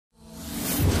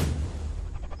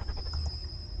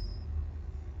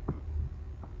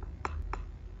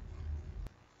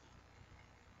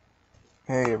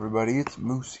Hey everybody, it's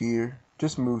Moose here.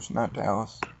 Just Moose, not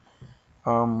Dallas.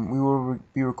 We will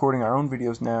be recording our own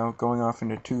videos now, going off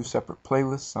into two separate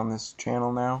playlists on this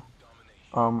channel now.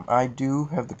 I do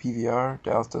have the PVR,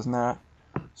 Dallas does not,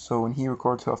 so when he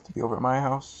records he'll have to be over at my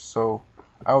house, so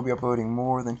I will be uploading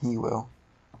more than he will.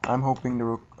 I'm hoping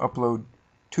to upload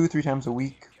 2-3 times a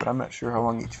week, but I'm not sure how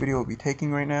long each video will be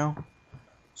taking right now.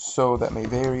 So that may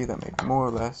vary, that may be more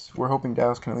or less. We're hoping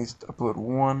Dallas can at least upload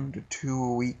 1 to 2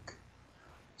 a week.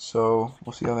 So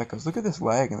we'll see how that goes. Look at this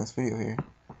lag in this video here.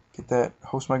 Get that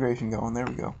host migration going. There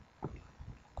we go.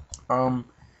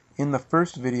 In the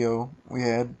first video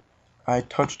I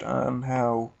touched on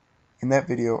how in that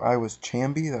video I was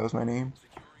Chamby. That was my name.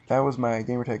 That was my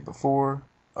gamertag before,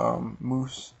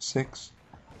 Moose6,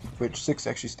 which 6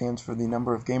 actually stands for the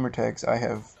number of gamertags I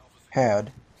have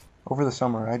had. Over the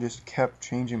summer, I just kept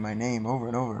changing my name over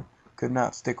and over. Could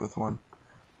not stick with one.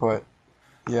 But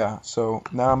yeah, so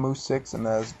now I'm Moose6, and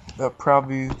that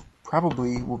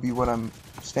probably will be what I'm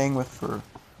staying with for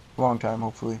a long time,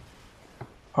 hopefully.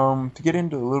 To get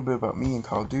into a little bit about me and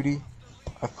Call of Duty,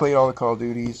 I've played all the Call of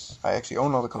Duties. I actually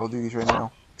own all the Call of Duties right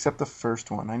now, except the first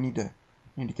one. I need to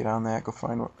get on that, go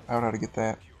find out how to get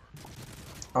that.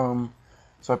 So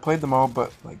I played them all,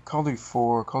 but like Call of Duty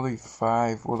 4, Call of Duty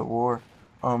 5, World at War.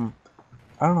 I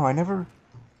don't know. I never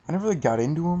really got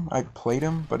into them. I played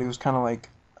them, but it was kind of like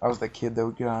I was that kid that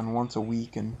would get on once a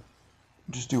week and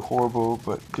just do horrible,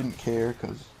 but didn't care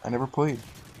because I never played.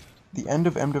 The end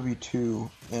of MW2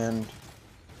 and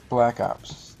Black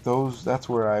Ops, that's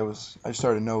where I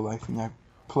started no-lifing. I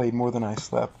played more than I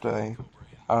slept. I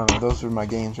don't know, those were my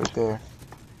games right there.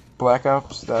 Black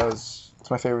Ops,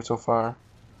 it's my favorite so far.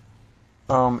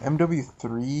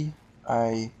 MW3,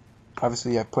 I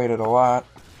played it a lot.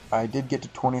 I did get to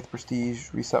 20th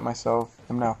Prestige, reset myself.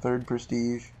 I'm now 3rd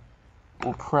Prestige.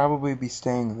 Will probably be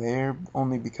staying there,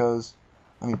 only because,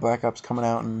 Black Ops coming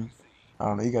out in, I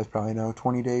don't know, you guys probably know,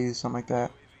 20 days, something like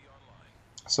that.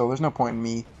 So there's no point in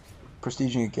me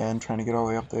prestiging again, trying to get all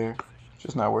the way up there. It's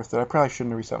just not worth it. I probably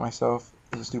shouldn't have reset myself.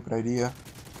 It was a stupid idea.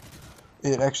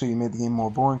 It actually made the game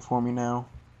more boring for me now,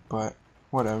 but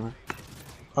whatever.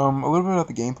 A little bit about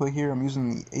the gameplay here. I'm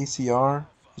using the ACR,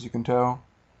 as you can tell.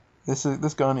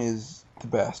 This gun is the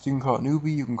best. You can call it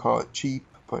newbie, you can call it cheap,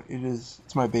 but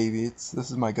it's my baby. This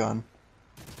is my gun.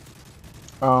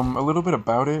 A little bit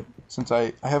about it, since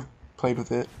I have played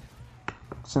with it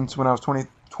since when I was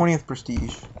 20th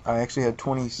Prestige. I actually had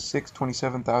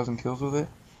 27,000 kills with it,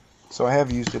 so I have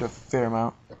used it a fair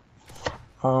amount.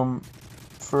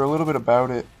 For a little bit about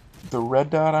it, the red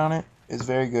dot on it is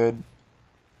very good.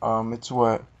 It's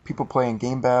what people play in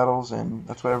game battles, and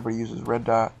that's what everybody uses, red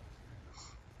dot.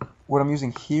 What I'm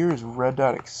using here is red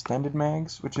dot extended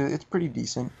mags, which it's pretty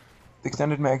decent. The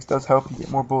extended mags does help you get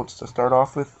more bullets to start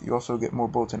off with. You also get more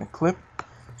bullets in a clip.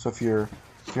 So if you're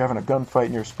having a gunfight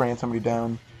and you're spraying somebody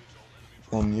down,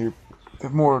 then you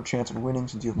have more chance of winning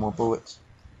since you have more bullets.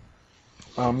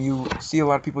 You see a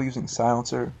lot of people using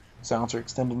silencer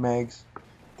extended mags.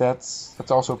 That's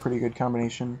also a pretty good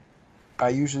combination. I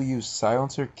usually use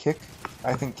silencer kick.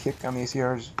 I think kick on the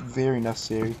ACR is very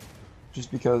necessary,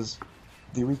 just because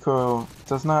the recoil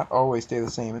does not always stay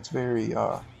the same. It's very,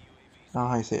 I don't know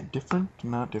how you say it, different?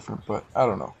 Not different, but I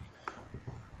don't know.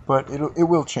 But it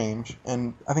will change,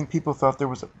 and I think people thought there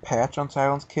was a patch on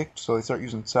silence kick, so they start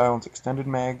using silence extended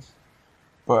mags.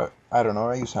 But I don't know,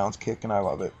 I use silence kick and I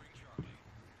love it.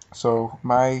 So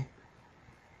my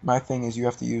thing is you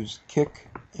have to use kick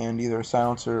and either a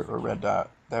silencer or red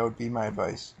dot. That would be my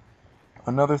advice.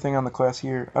 Another thing on the class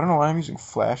here, I don't know why I'm using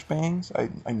flashbangs.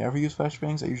 I never use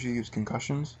flashbangs. I usually use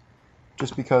concussions,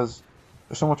 just because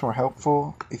they're so much more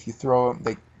helpful. If you throw them,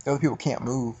 the other people can't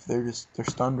move. They're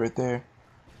stunned right there.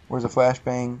 Whereas a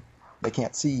flashbang, they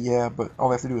can't see, yeah, but all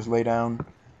they have to do is lay down,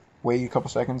 wait a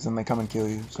couple seconds, and they come and kill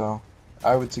you. So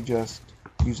I would suggest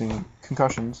using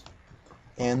concussions.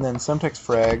 And then Semtex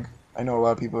frag. I know a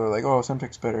lot of people are like, oh,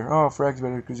 Semtex better. Oh, frag's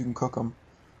better because you can cook them.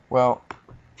 Well,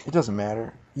 it doesn't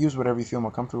matter. Use whatever you feel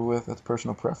more comfortable with. That's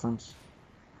personal preference.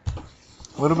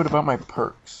 A little bit about my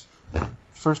perks.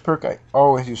 First perk, I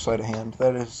always use sleight of hand.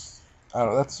 That's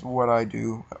what I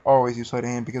do. I always use sleight of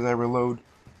hand because I reload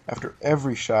after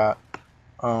every shot.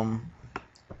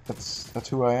 That's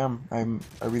who I am.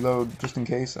 I reload just in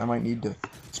case I might need to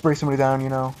spray somebody down, you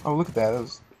know. Oh, look at that. That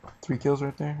was 3 kills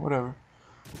right there. Whatever.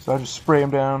 So I just spray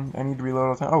them down. I need to reload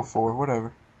all the time. Oh, 4.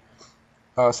 Whatever.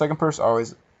 Second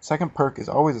perk is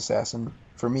always assassin,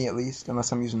 for me at least,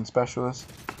 unless I'm using specialist,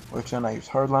 which then I use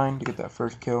hardline to get that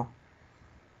first kill.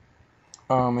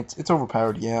 It's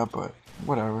overpowered, yeah, but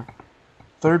whatever.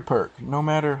 Third perk, no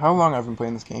matter how long I've been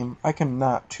playing this game, I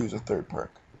cannot choose a third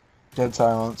perk. Dead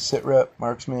Silence, Sit Rep,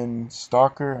 Marksman,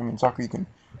 Stalker. I mean, Stalker, you can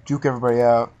juke everybody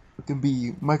out. It can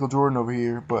be Michael Jordan over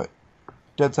here, but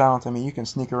Dead Silence, I mean, you can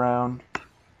sneak around.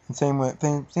 And same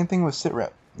thing with Sit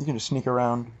Rep. You can just sneak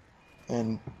around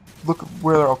and look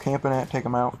where they're all camping at, take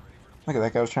them out. Look at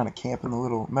that guy was trying to camp in the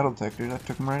little metal detector. That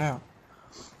took him right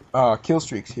out. Kill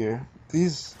streaks here.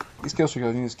 These kill streaks I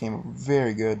was using this game are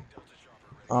very good.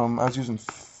 I was using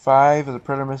 5 as a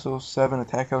Predator missile, 7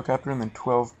 attack helicopter, and then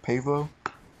 12 Pavlo.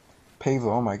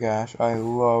 Pavlo, oh my gosh, I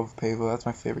love Pavlo. That's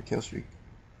my favorite kill streak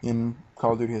in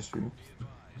Call of Duty history.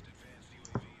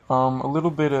 A little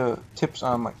bit of tips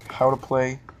on like how to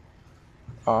play.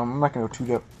 I'm not gonna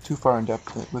go too far in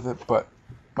depth with it, but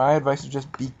my advice is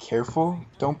just be careful.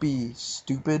 Don't be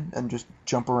stupid and just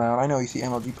jump around. I know you see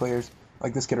MLG players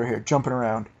like this kid right here jumping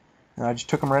around, and I just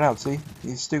took him right out. See,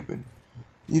 he's stupid.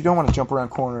 You don't want to jump around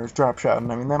corners, drop shot,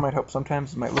 and I mean that might help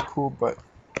sometimes. It might look cool, but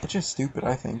it's just stupid,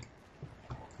 I think.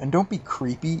 And don't be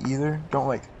creepy either. Don't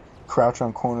like crouch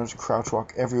on corners, crouch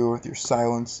walk everywhere with your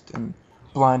silenced and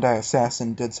blind eye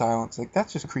assassin, dead silence. Like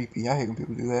that's just creepy. I hate when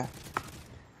people do that.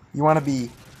 You want to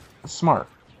be smart.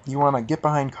 You want to get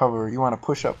behind cover. You want to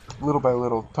push up little by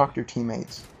little, talk to your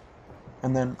teammates.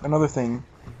 And then another thing,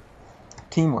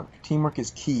 teamwork. Teamwork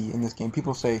is key in this game.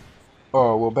 People say,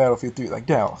 "Oh, well, Battlefield 3, like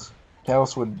Dallas."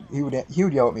 Dallas would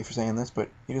yell at me for saying this, but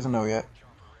he doesn't know yet.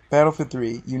 Battlefield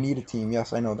 3, you need a team.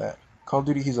 Yes, I know that. Call of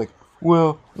Duty, he's like,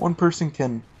 "Well, one person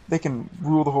can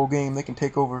rule the whole game. They can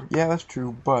take over." Yeah, that's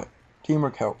true, but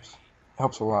teamwork helps.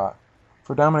 Helps a lot.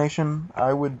 For domination,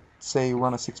 I would say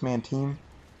run a 6-man team.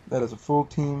 That is a full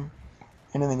team.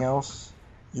 Anything else,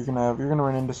 you're gonna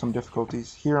run into some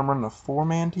difficulties. Here I'm running a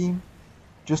 4-man team,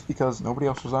 just because nobody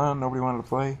else was on, nobody wanted to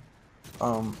play. I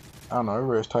don't know,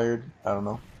 everybody was tired. I don't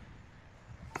know.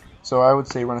 So I would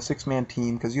say run a 6-man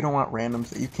team because you don't want randoms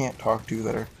that you can't talk to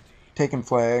that are taking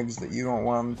flags that you don't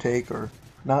want them to take, or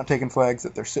not taking flags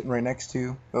that they're sitting right next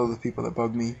to. Those are the people that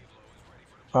bug me.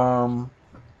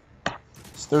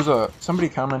 Somebody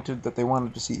commented that they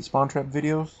wanted to see spawn trap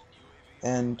videos,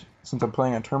 and since I'm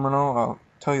playing on terminal, I'll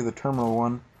tell you the terminal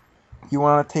one. You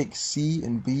want to take C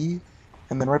and B,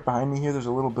 and then right behind me here there's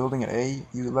a little building at A.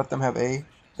 You let them have A.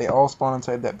 They all spawn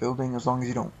inside that building as long as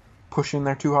you don't push in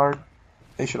there too hard.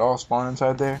 They should all spawn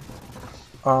inside there.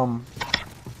 And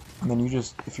then you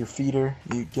just, if you're feeder,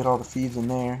 you get all the feeds in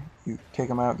there. You take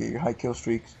them out, get your high kill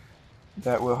streaks.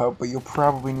 That will help, but you'll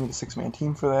probably need a 6-man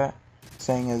team for that.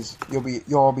 Saying is,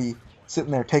 you'll all be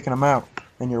sitting there taking them out,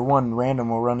 and your one random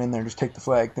will run in there and just take the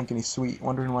flag, thinking he's sweet,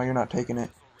 wondering why you're not taking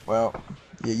it. Well,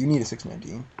 yeah, you need a 6-man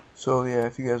team. So yeah,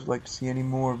 if you guys would like to see any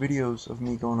more videos of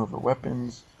me going over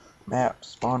weapons, maps,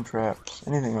 spawn traps,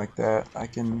 anything like that, I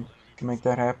can make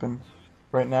that happen.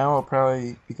 Right now, I'll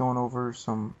probably be going over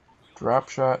some drop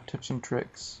shot tips and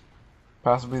tricks,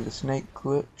 possibly the snake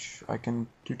glitch. I can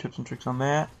do tips and tricks on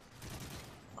that.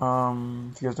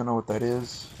 If you guys don't know what that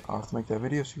is, I'll have to make that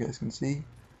video so you guys can see.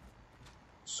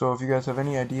 So if you guys have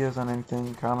any ideas on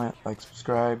anything, comment, like,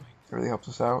 subscribe. It really helps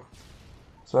us out.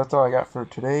 So that's all I got for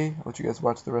today. I'll let you guys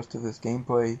watch the rest of this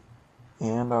gameplay,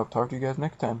 and I'll talk to you guys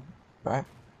next time. Bye.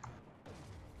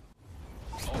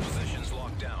 All positions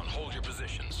locked down. Hold your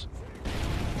positions.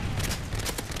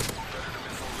 Predator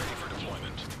missile ready for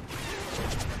deployment.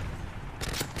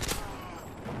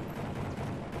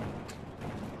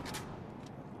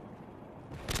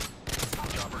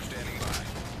 Chopper standing by.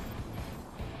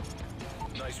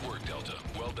 Nice work, Delta.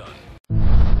 Well done.